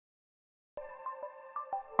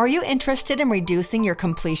Are you interested in reducing your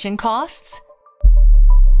completion costs?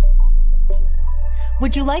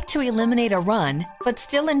 Would you like to eliminate a run, but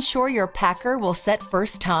still ensure your packer will set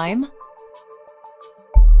first time?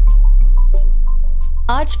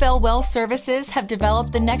 Odfjell Well Services have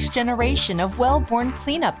developed the next generation of well-borne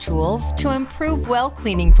cleanup tools to improve well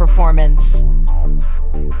cleaning performance.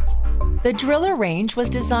 The driller range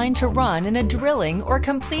was designed to run in a drilling or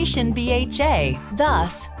completion BHA,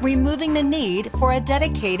 thus removing the need for a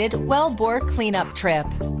dedicated wellbore cleanup trip.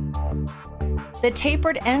 The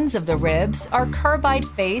tapered ends of the ribs are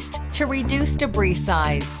carbide-faced to reduce debris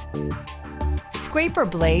size. Scraper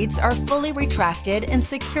blades are fully retracted and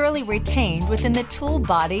securely retained within the tool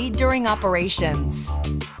body during operations.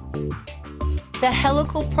 The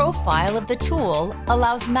helical profile of the tool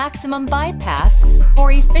allows maximum bypass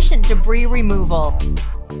for efficient debris removal.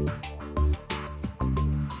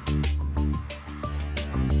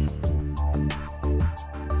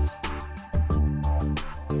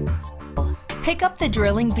 Pick up the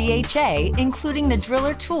drilling BHA, including the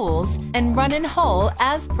driller tools, and run in hole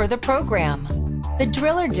as per the program. The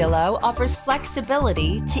DrillRdillo offers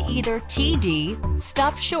flexibility to either TD,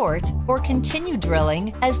 stop short, or continue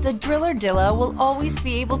drilling, as the DrillRdillo will always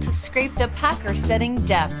be able to scrape the packer setting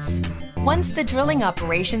depths. Once the drilling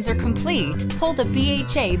operations are complete, pull the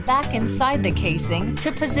BHA back inside the casing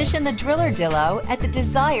to position the DrillRdillo at the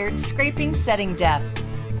desired scraping setting depth.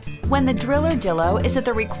 When the DrillRdillo is at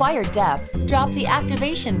the required depth, drop the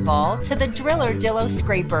activation ball to the DrillRdillo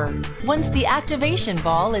scraper. Once the activation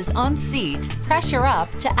ball is on seat, pressure up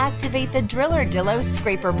to activate the DrillRdillo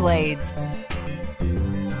scraper blades.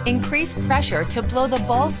 Increase pressure to blow the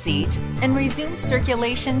ball seat and resume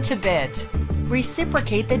circulation to bit.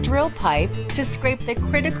 Reciprocate the drill pipe to scrape the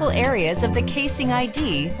critical areas of the casing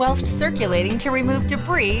ID whilst circulating to remove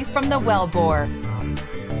debris from the wellbore.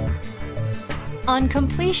 On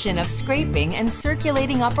completion of scraping and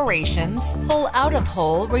circulating operations, pull out of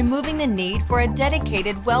hole, removing the need for a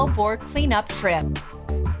dedicated wellbore cleanup trip.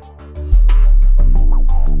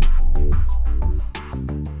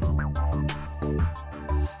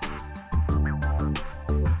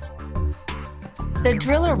 The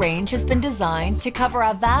driller range has been designed to cover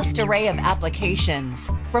a vast array of applications,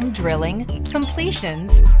 from drilling,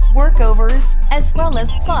 completions, workovers, as well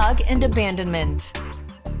as plug and abandonment.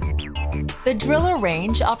 The driller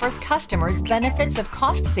range offers customers benefits of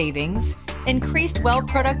cost savings, increased well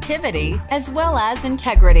productivity, as well as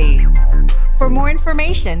integrity. For more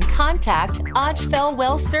information, contact Odfjell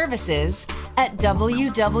Well Services at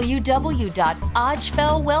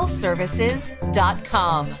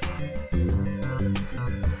www.odfjellwellservices.com.